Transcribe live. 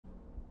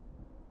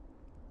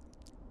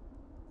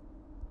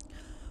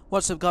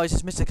What's up guys,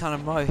 it's Mr.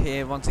 Cannon Mo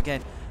here once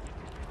again.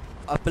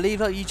 I believe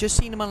that you just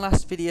seen in my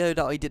last video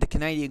that I did a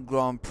Canadian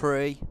Grand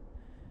Prix.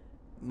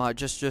 My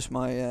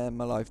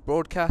live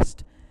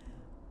broadcast.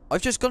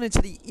 I've just gone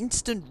into the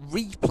instant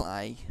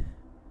replay,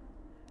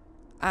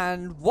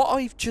 and what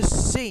I've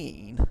just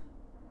seen,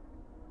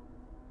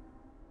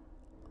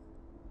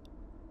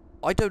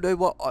 I don't know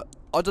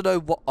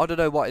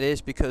what it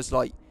is, because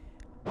like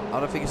I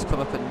don't think it's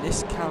come up in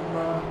this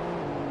camera.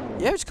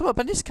 Yeah, it's come up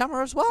in this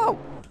camera as well.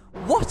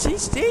 What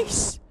is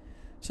this?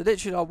 So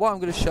literally, what I'm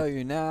going to show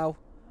you now.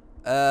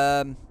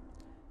 Let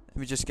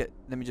me just get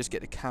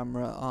the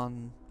camera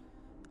on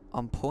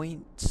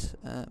point.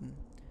 We'll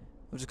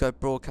just go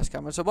broadcast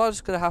camera. So what's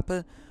going to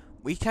happen?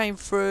 We came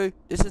through.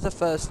 This is the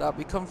first lap.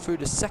 We come through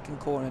the second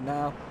corner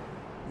now.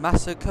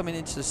 Massa coming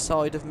into the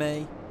side of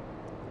me,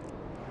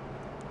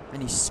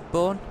 and he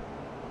spun.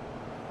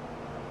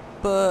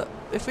 But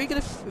if we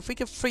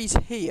can freeze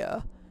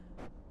here,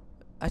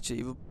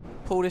 actually, we'll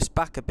pull this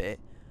back a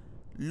bit.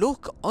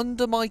 Look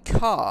under my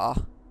car.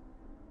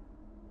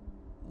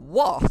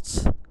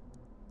 What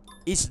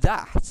is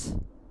that?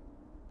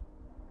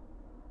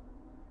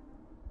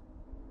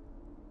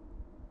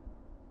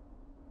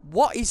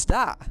 What is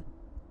that?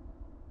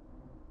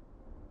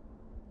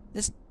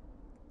 There's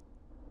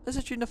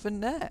actually nothing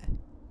there.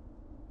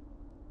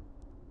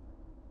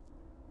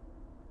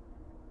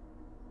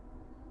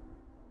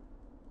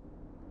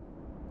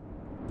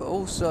 But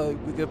also,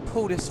 we're going to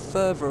pull this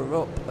further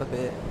up a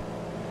bit.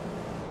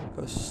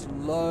 Go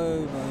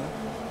slow, man.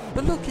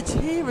 But look, it's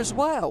here as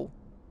well.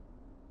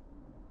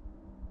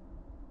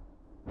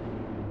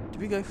 Do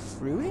we go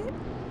through it?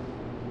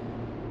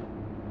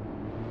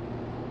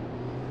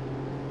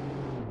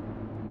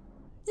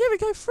 Yeah, we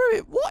go through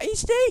it. What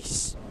is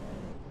this?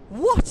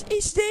 What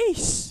is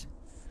this?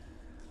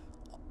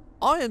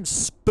 I am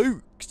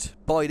spooked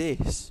by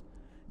this.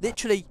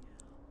 Literally,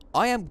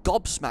 I am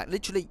gobsmacked.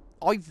 Literally,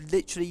 I've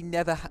literally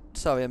never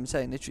sorry, I'm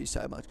saying literally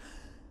so much.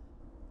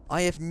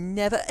 I have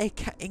never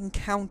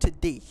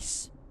encountered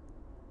this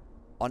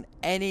on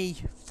any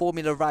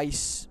Formula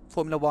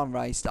 1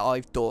 race that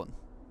I've done.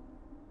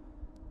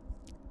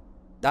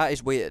 That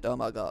is weird, oh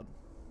my god.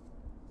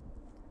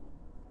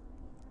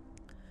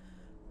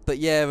 But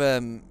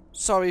yeah,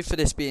 sorry for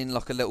this being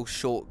like a little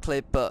short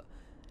clip, but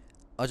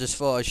I just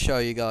thought I'd show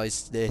you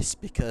guys this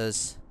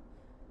because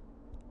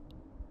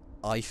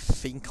I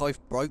think I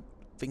broke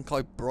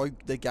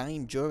the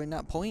game during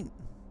that point.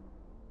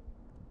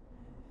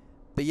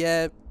 But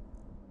yeah,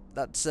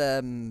 that's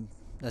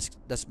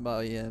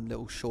my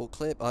little short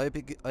clip. I hope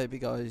you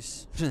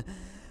guys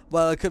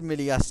well, I couldn't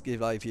really ask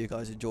if you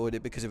guys enjoyed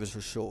it because it was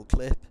a short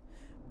clip,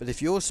 but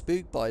if you're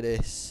spooked by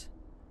this,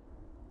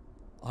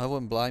 I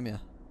wouldn't blame you,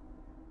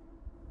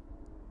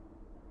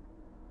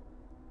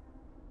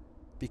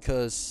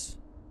 because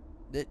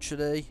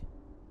literally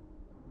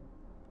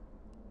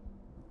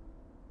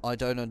I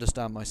don't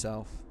understand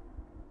myself.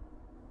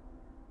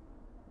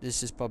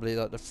 This is probably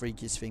like the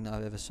freakiest thing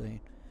I've ever seen.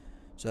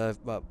 So,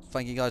 well,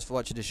 thank you guys for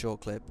watching this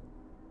short clip,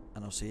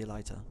 and I'll see you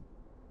later.